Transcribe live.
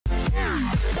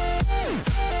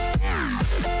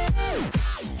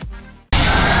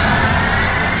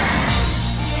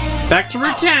back to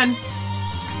Route 10.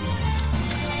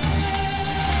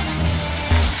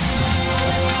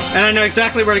 And I know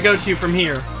exactly where to go to from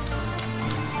here.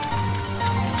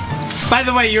 By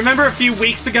the way, you remember a few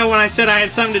weeks ago when I said I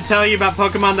had something to tell you about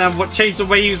Pokemon that would change the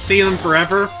way you see them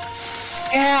forever?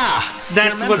 Yeah.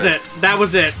 That was it. That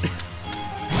was it.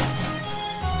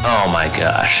 Oh my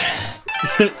gosh.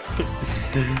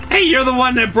 Hey, you're the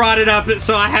one that brought it up,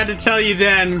 so I had to tell you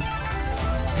then.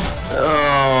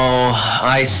 Oh,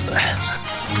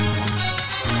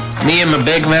 me and my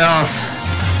big mouth.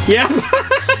 Yeah.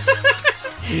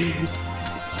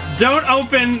 Don't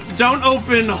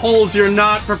open holes you're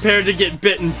not prepared to get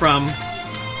bitten from.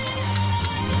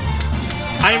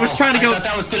 I was trying to go. I thought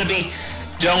that was gonna be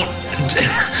don't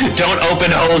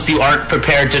open holes you aren't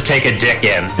prepared to take a dick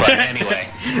in. But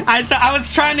anyway, I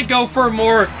was trying to go for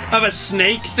more of a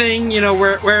snake thing, you know,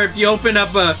 where if you open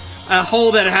up a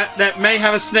hole that may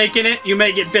have a snake in it, you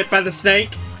may get bit by the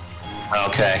snake.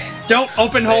 Okay. Don't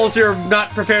open holes you're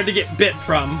not prepared to get bit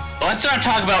from. Let's not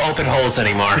talk about open holes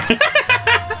anymore.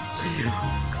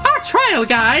 Our trial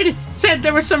guide said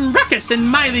there was some ruckus in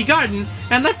Miley Garden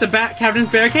and left the captain's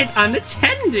barricade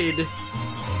unattended.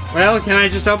 Well, can I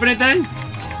just open it then?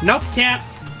 Nope, can't.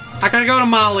 I gotta go to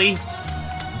Molly.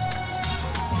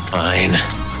 Fine.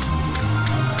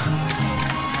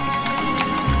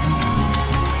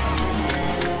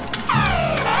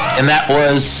 And that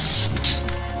was...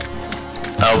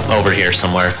 oh, over here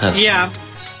somewhere. That's yeah.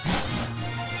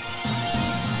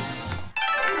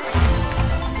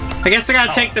 I guess I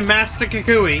gotta take the mask to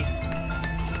Kukui.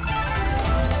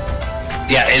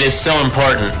 Yeah, it is so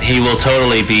important. He will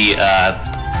totally be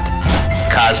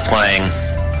cosplaying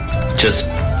just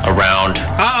around.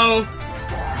 Uh-oh.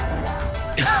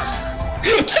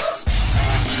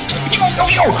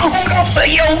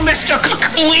 Yo, Mr.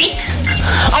 Kukui!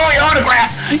 Oh, your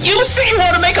autograph! You say you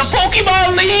want to make a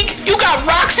Pokemon League? You got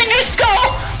rocks in your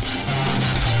skull?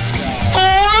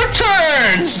 4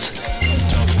 turns!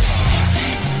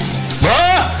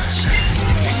 Huh?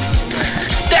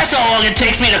 That's how long it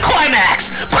takes me to climax!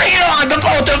 Bring it on, the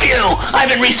both of you! I've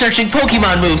been researching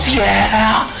Pokemon moves,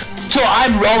 yeah! So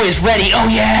I'm always ready, oh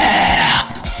yeah!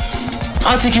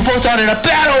 I'll take you both on in a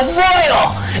battle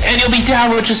royal! And you'll be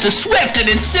down with just a Swift and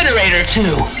Incinerator,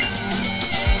 too!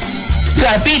 You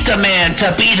gotta beat the man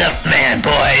to be the man,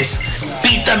 boys!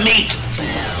 Beat the meat!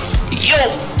 Yo!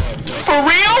 For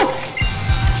real?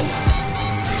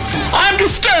 I'm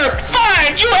disturbed!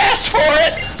 Fine! You asked for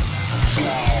it!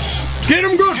 Get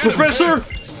him good, Professor!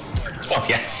 Oh,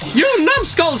 yeah. You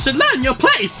numbskulls should learn your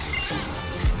place!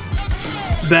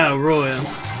 Battle Royal,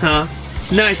 huh?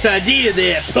 Nice idea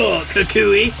there, poor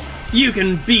Kukui. You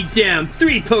can beat down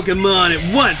 3 Pokemon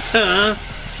at once, huh?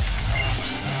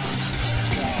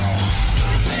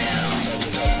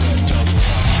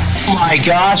 Oh my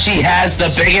gosh, he has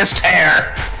the biggest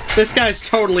hair! This guy's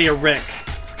totally a Rick.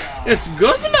 It's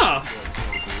Guzma!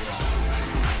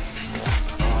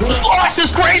 Lost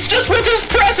his grace just with his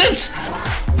presence!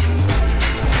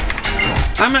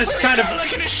 I'm gonna try to.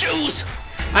 Look at his shoes!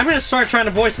 I'm gonna start trying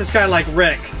to voice this guy like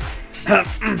Rick.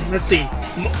 Let's see.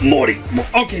 Morty.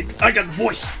 Okay, I got the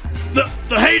voice.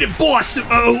 The hated boss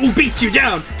who beats you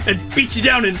down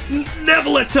and never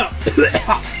lets up.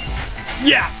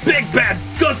 Yeah, big bad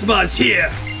Guzma's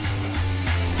here.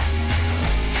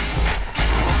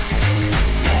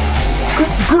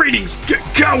 Greetings,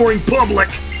 cowering public.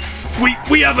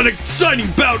 We have an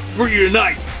exciting bout for you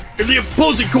tonight. In the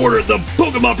opposing corner, the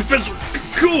Pokemon Professor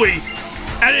Kukui,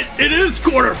 and in his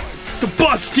corner, the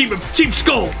boss team of Chief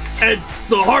Skull and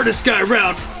the hardest guy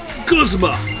around,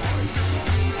 Guzma.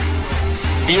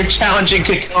 You're challenging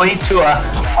Kukui to a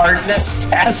hardness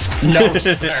test? No,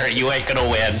 sir, you ain't gonna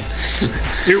win.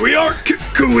 Here we are,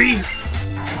 Kukui.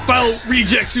 Foul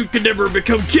rejects who can never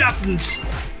become captains.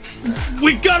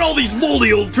 We've got all these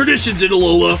moldy old traditions in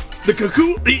Alola. The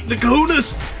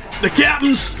kahunas, the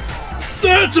captains.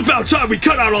 It's about time we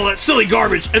cut out all that silly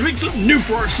garbage and make something new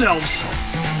for ourselves.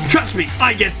 Trust me,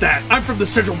 I get that. I'm from the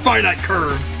Central Finite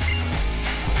Curve.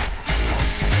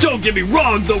 Don't get me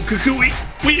wrong, though, Kukui.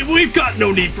 We've got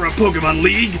no need for a Pokemon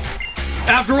League.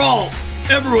 After all,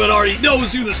 everyone already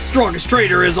knows who the strongest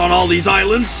trainer is on all these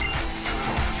islands.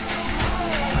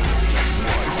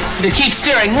 To keep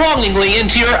staring longingly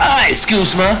into your eyes,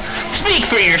 Guzma. Speak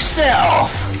for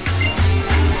yourself.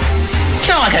 It's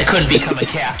not like I couldn't become a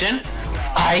captain.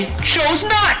 I chose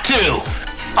not to.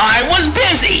 I was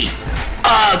busy.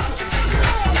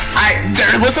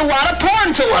 There was a lot of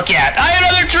porn to look at. I had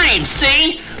other dreams,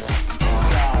 see?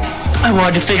 I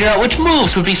wanted to figure out which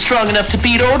moves would be strong enough to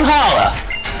beat Old Hala.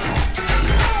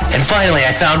 And finally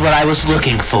I found what I was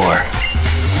looking for.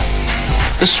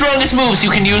 The strongest moves you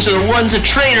can use are the ones a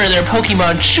trainer and their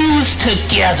Pokemon choose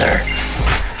together.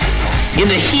 In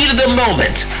the heat of the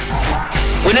moment,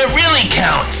 when it really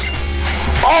counts.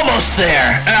 Almost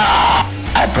there. Ah,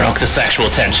 I broke the sexual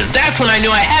tension. That's when I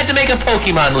knew I had to make a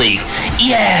Pokemon League.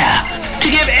 Yeah, to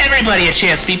give everybody a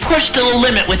chance to be pushed to the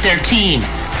limit with their team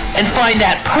and find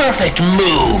that perfect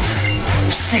move.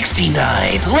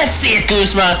 69. Let's see it,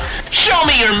 Guzma. Show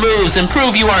me your moves and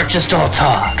prove you aren't just all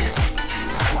talk.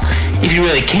 If you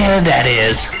really can, that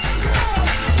is.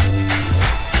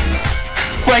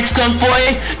 Right, Skunk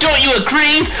Boy? Don't you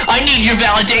agree? I need your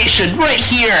validation right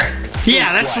here.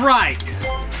 Yeah, that's right.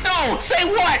 No, say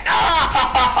what?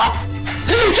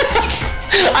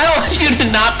 I want you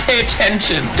to not pay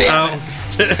attention. Damn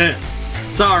it. Oh,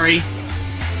 sorry.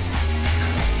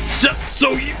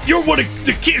 So you're one of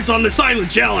the kids on this island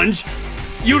challenge.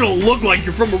 You don't look like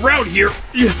you're from around here.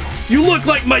 You look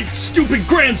like my stupid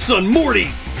grandson,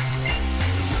 Morty.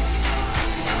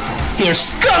 Here's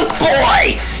Skunk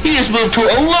Boy. He just moved to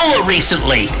Alola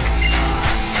recently.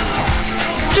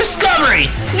 Discovery,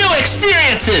 new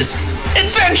experiences,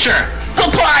 adventure,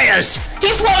 papayas.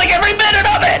 He's loving every minute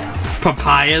of it.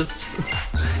 Papayas?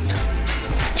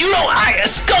 You know,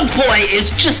 Skunk Boy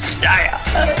is just,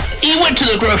 he went to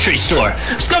the grocery store.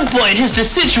 Skunk Boy and his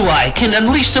Decidueye can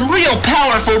unleash some real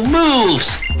powerful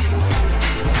moves.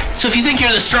 So if you think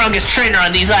you're the strongest trainer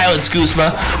on these islands,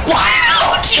 Guzma, why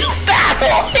don't you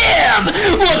battle him?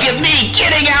 Look at me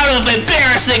getting out of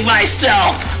embarrassing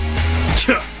myself.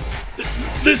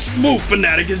 This move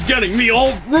fanatic is getting me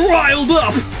all riled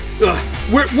up.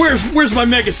 Where's my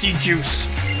Mega Seed juice?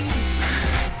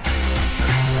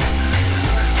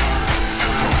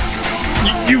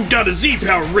 You got a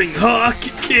Z-Power ring, huh,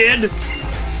 kid?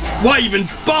 Why even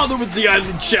bother with the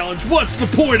island challenge? What's the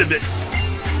point of it?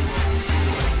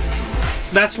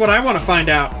 That's what I want to find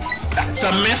out. That's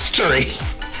a mystery.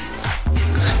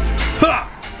 Ha!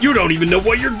 You don't even know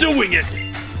what you're doing it.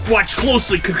 Watch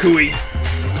closely, Kukui.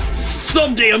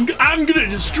 Someday I'm gonna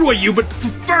destroy you, but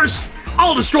first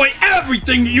I'll destroy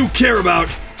everything that you care about.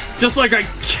 Just like I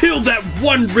killed that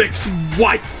one Rick's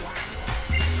wife.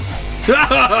 Ha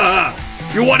ha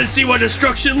ha! You want to see what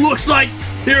destruction looks like?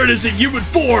 Here it is in human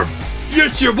form.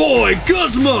 It's your boy,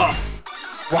 Guzma.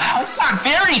 Wow, I'm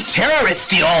very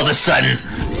terroristy all of a sudden.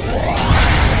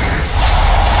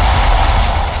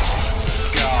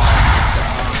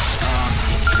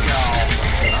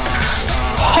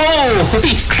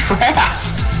 Holy crap!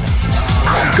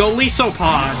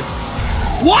 Golisopod.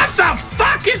 What the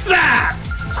fuck is that?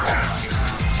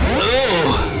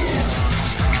 Ooh.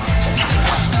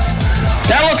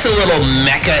 That looks a little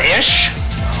mecha-ish.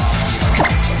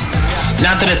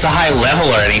 Not that it's a high level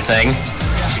or anything.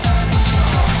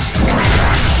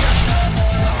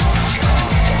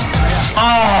 Oh,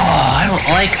 I don't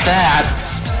like that.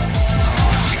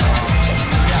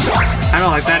 I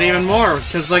don't like that even more,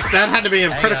 because like that had to be a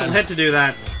critical hit to do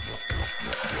that.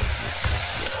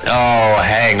 Oh,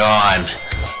 hang on.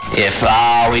 If,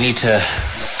 we need to...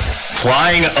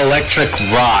 Flying Electric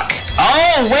Rock.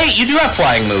 Oh, wait, you do have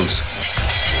flying moves.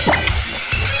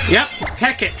 Yep,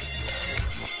 heck it.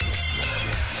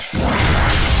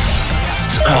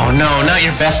 Oh no, not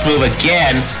your best move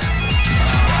again.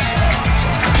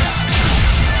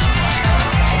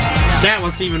 That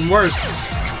was even worse.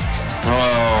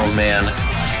 Oh man.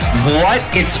 What?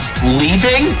 It's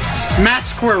leaving?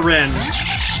 Masquerin.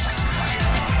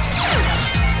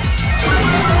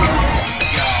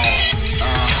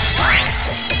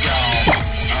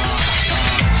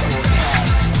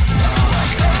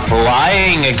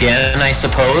 Flying again, I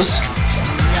suppose.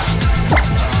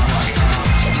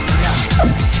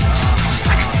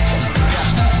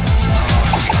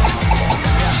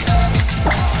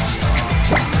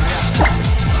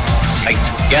 I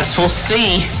guess we'll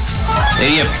see.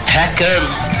 Maybe a peck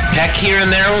here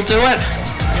and there will do it.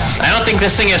 I don't think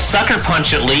this thing has Sucker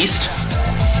Punch, at least.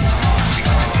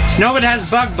 No, it has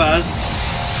Bug Buzz.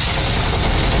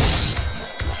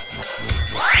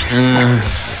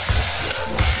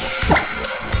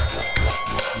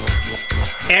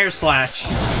 Air Slash.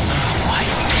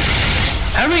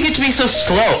 How did we get to be so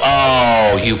slow?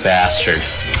 Oh, you bastard.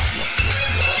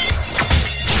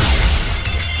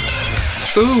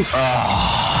 Oof.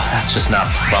 Oh, that's just not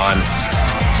fun.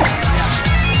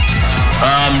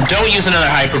 Don't use another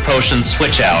Hyper Potion,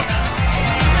 switch out.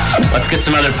 Let's get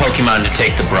some other Pokemon to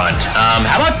take the brunt.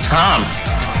 How about Tom?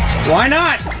 Why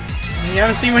not? You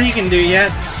haven't seen what he can do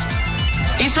yet.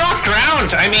 He's rock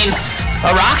ground. I mean,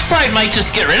 a Rock Slide might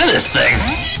just get rid of this thing.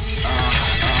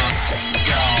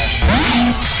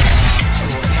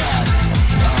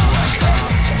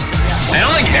 I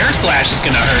don't think Air Slash is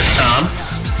gonna hurt Tom.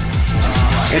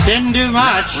 It didn't do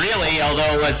much. Not really,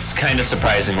 although it's kind of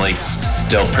surprisingly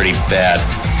still pretty bad.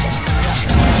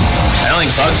 I don't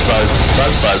think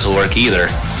Bug Buzz will work either.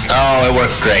 Oh, it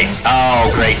worked great.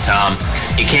 Oh, great, Tom.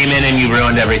 You came in and you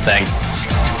ruined everything.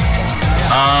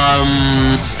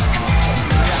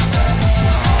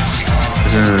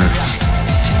 You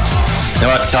know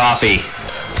what, Toffee?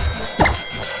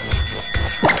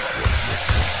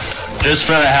 Just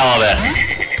for the hell of it.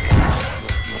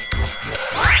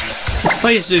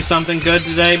 Please do something good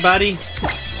today, buddy.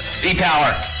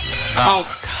 V-Power. Oh,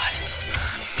 God.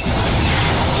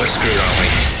 We're screwed, aren't we?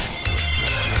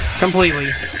 completely.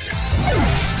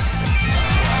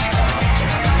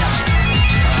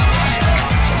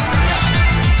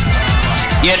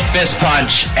 Get Fist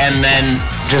Punch, and then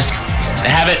just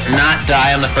have it not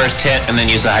die on the first hit, and then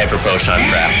use a Hyper Potion on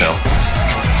Frapto.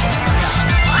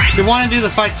 You want to do the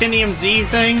Fightinium Z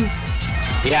thing?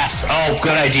 Yes. Oh,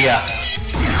 good idea.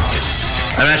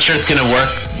 I'm not sure it's gonna work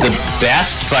the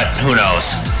best, but who knows.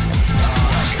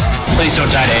 Please don't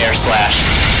die to Air Slash.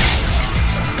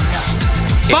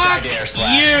 It died Fuck to Air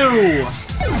Slash. you!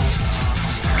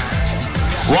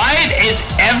 Why is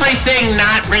everything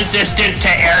not resistant to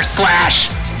Air Slash?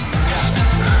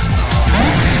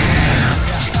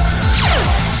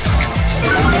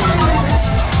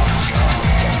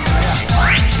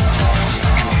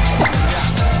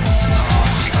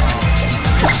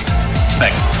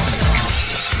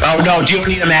 Oh no, do you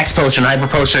need a max potion? Hyper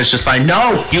potion is just fine.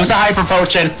 No! Use a hyper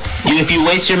potion! If you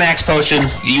waste your max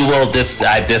potions, you will this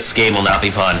game will not be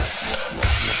fun.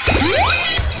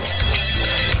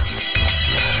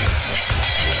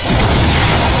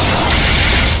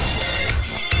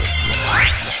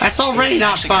 That's already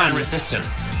not fun. Resistant.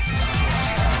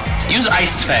 Use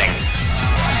Ice Fang.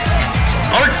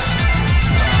 Or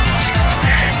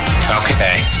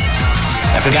okay.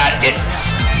 I forgot it.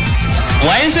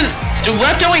 Why isn't don't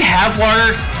we have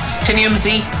Water Tinium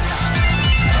Z?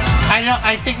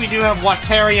 I think we do have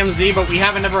Waterium Z, but we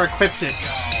haven't ever equipped it.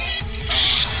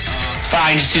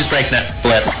 Fine, just use Breaknet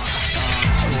Blitz.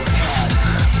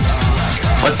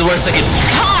 What's the worst that can?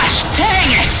 Gosh,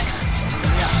 dang it!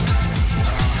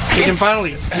 We can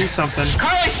finally do something.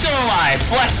 Carly's still alive.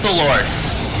 Bless the Lord.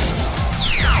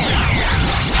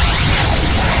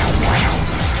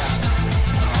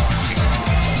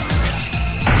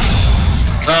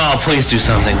 Oh, please do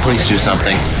something. Please do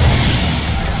something.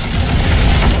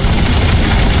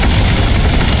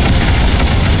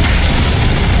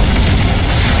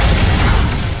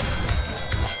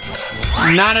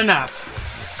 Not enough.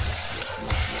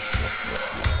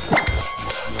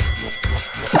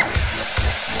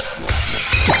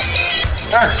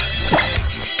 Sure.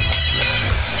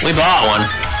 We bought one.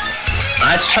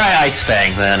 Let's try Ice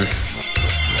Fang then.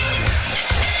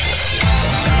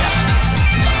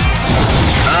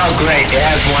 Oh great, it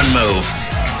has one move.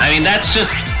 I mean, that's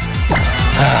just...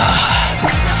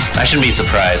 I shouldn't be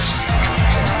surprised.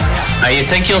 You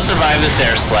think you'll survive this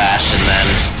Air Slash, and then...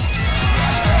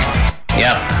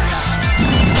 Yep.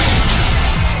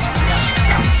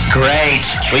 Great,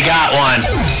 we got one.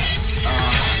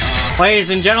 Ladies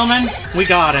and gentlemen, we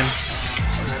got him.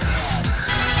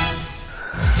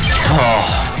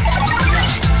 Oh.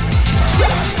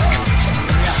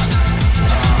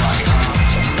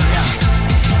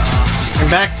 We're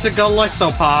back to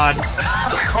Galissopod.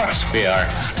 Of course we are.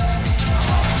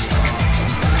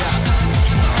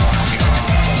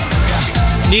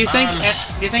 Do you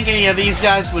think any of these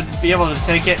guys would be able to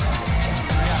take it?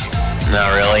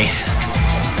 Not really.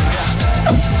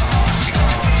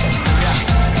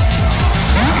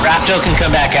 Rapto can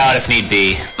come back out if need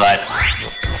be, but...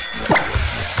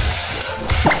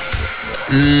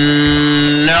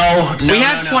 no. We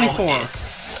have 24.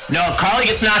 No, if Carly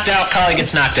gets knocked out, Carly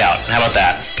gets knocked out. How about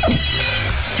that?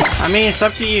 I mean, it's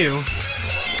up to you.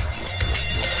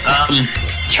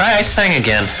 Try Ice Fang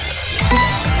again.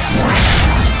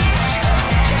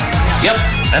 Yep,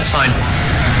 that's fine.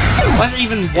 What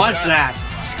even was that?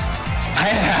 I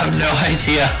have no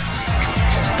idea.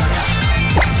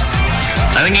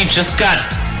 I think he just got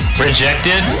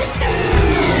rejected.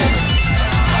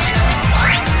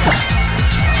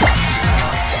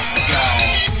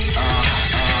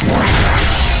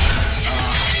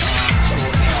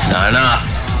 Not enough.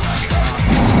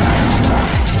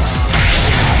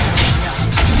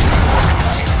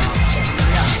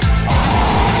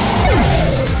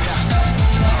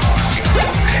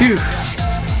 Phew.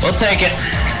 We'll take it.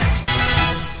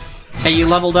 Hey, you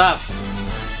leveled up.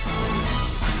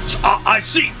 I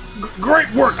see. Great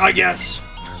work, I guess.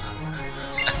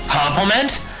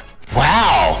 Compliment?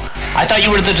 Wow. I thought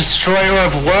you were the destroyer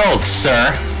of worlds,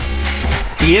 sir.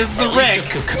 He is the At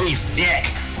least Rick. of Kukui's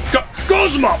dick.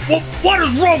 Cosmo, what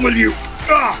is wrong with you?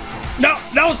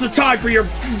 Now's the time for your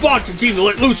vodka team to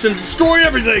let loose and destroy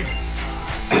everything.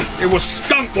 It was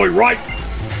Skunk Boy, right?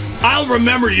 I'll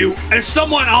remember you as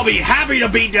someone I'll be happy to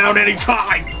beat down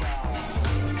anytime.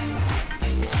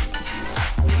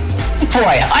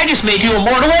 Boy, I just made you a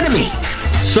mortal enemy.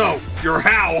 So, you're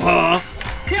Hal, huh?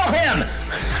 Kill him.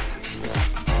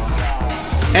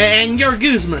 And you're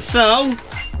Guzma, so?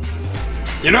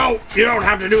 You know, you don't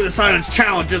have to do the silence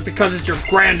challenge just because it's your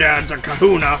granddad's a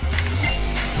kahuna.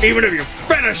 Even if you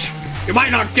finish, you might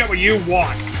not get what you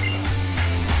want.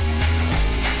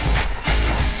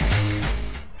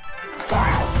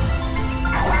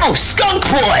 Oh, Skunk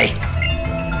Boy!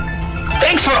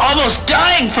 Thanks for almost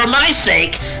dying for my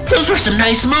sake. Those were some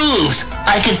nice moves.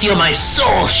 I can feel my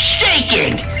soul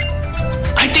shaking.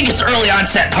 I think it's early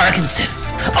onset Parkinson's.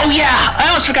 Oh yeah, I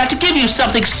almost forgot to give you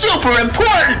something super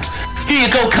important. Here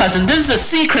you go, cousin. This is a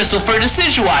sea crystal for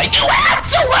Decidueye. You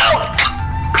absolute!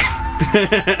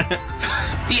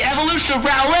 The evolution of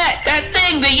Rowlett, that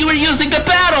thing that you were using to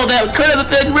battle that could have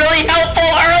been really helpful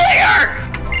earlier.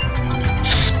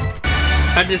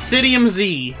 A Decidium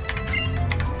Z.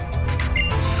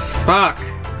 Fuck.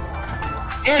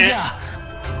 And,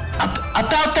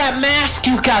 about that mask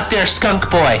you got there, Skunk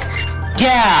Boy.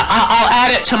 Yeah, I'll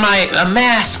add it to my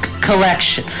mask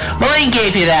collection. Maureen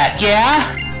gave you that,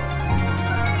 yeah?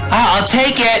 I'll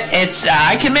take it. It's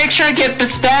I can make sure I get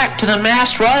this back to the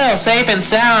Masked Royal safe and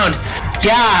sound.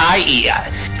 Yeah,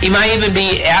 he might even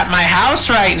be at my house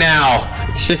right now.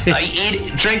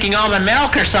 Drinking almond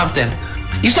milk or something.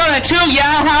 You saw that too,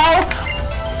 yeah, Hal?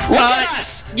 Look at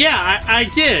us! Yeah, I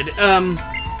did.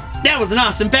 That was an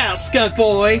awesome battle, Skunk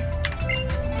Boy.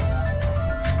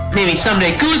 Maybe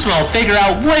someday Guzma will figure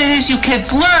out what it is you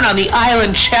kids learn on the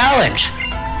Island Challenge.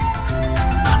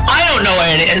 I don't know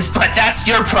what it is, but that's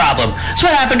your problem. So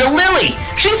what happened to Lily?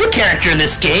 She's a character in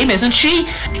this game, isn't she?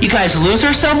 You guys lose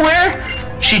her somewhere?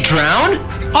 She drowned?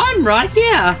 I'm right,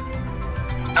 yeah.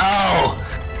 Oh,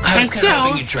 I was kind of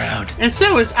hoping you drowned. And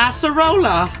so is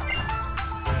Acerola.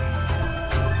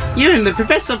 You and the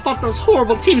professor fought those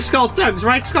horrible Team Skull thugs,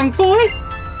 right, Skunk Boy?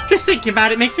 Just thinking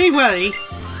about it makes me worry.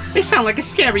 They sound like a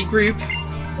scary group.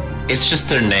 It's just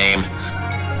their name.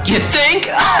 You think?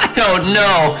 I don't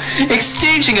know.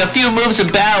 Exchanging a few moves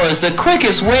in battle is the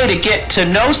quickest way to get to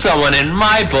know someone in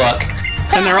my book.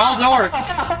 And they're all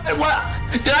dorks.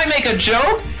 Did I make a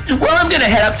joke? Well, I'm gonna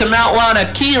head up to Mount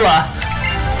Lanakila.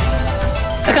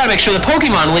 I gotta make sure the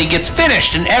Pokemon League gets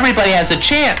finished and everybody has a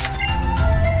chance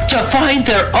to find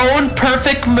their own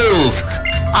perfect move.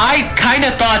 I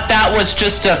kinda thought that was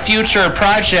just a future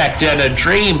project and a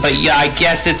dream, but yeah, I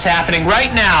guess it's happening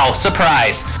right now.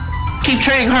 Surprise. Keep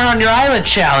training hard on your island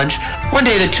challenge. One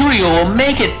day the two of you will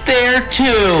make it there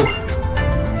too.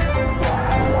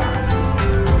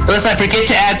 Unless I forget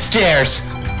to add stairs.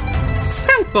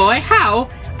 Skunk Boy, how?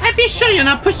 I'd be sure you're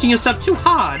not pushing yourself too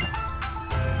hard.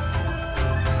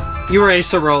 You were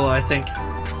Acerola, I think.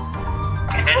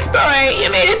 Boy, you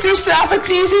made it through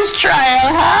Sophocles'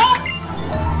 trial, huh?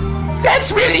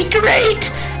 That's really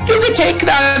great. You can take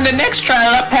on the next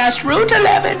trial up past Route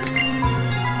 11.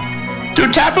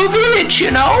 Through Tapu Village,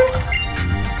 you know?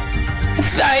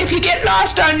 If you get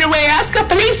lost on your way, ask a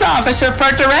police officer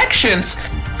for directions.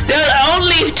 They'll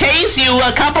only tase you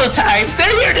a couple of times.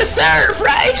 They're here to serve,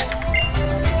 right?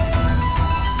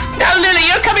 Now, Lily,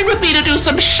 you're coming with me to do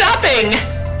some shopping.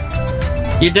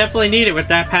 You definitely need it with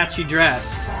that patchy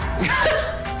dress.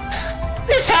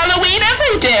 It's Halloween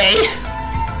every day.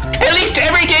 At least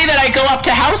every day that I go up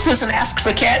to houses and ask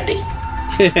for candy.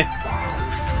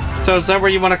 So is that where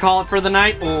you want to call it for the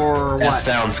night, or what? That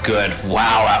sounds good.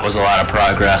 Wow, that was a lot of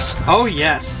progress. Oh,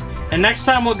 yes. And next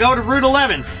time we'll go to Route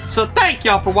 11. So thank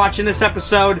y'all for watching this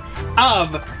episode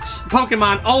of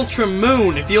Pokemon Ultra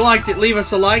Moon. If you liked it, leave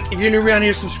us a like. If you're new around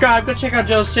here, subscribe. Go check out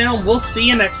Joe's channel. We'll see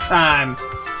you next time.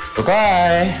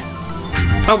 Bye-bye.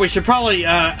 Oh, we should probably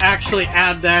actually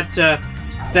add that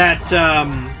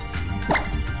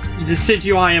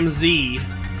Decidueye Z.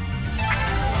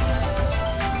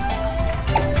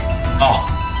 Oh,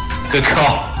 good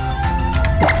call.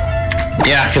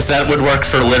 Yeah, because that would work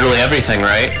for literally everything,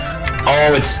 right?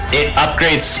 Oh, it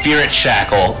upgrades Spirit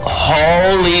Shackle.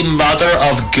 Holy Mother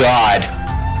of God.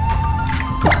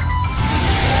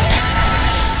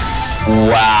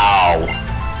 Wow.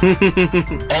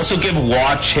 Also give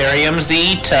Watcharium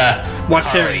Z to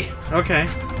Watchari. Okay.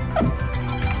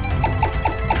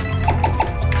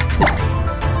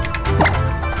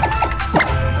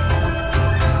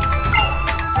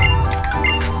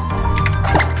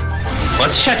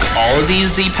 Let's check all of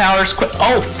these Z powers quick.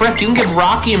 Oh, frick, you can give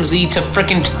Rockium Z to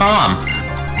frickin' Tom.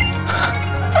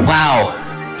 Wow.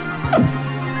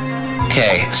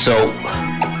 Okay, so...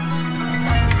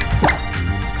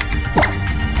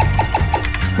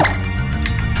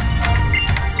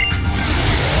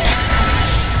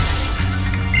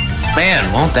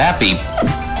 Man, won't that be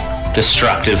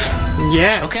destructive?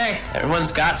 Yeah. Okay,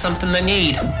 everyone's got something they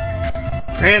need.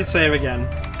 And save again.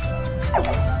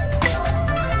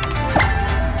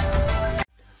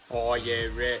 Hi,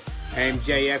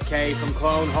 MJFK from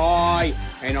Clone High,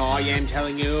 and I am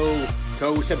telling you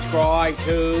to subscribe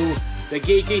to the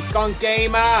Geeky Skunk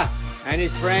Gamer and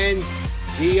his friends,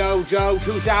 Geo Joe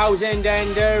 2000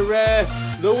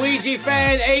 and Luigi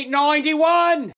Fan 891.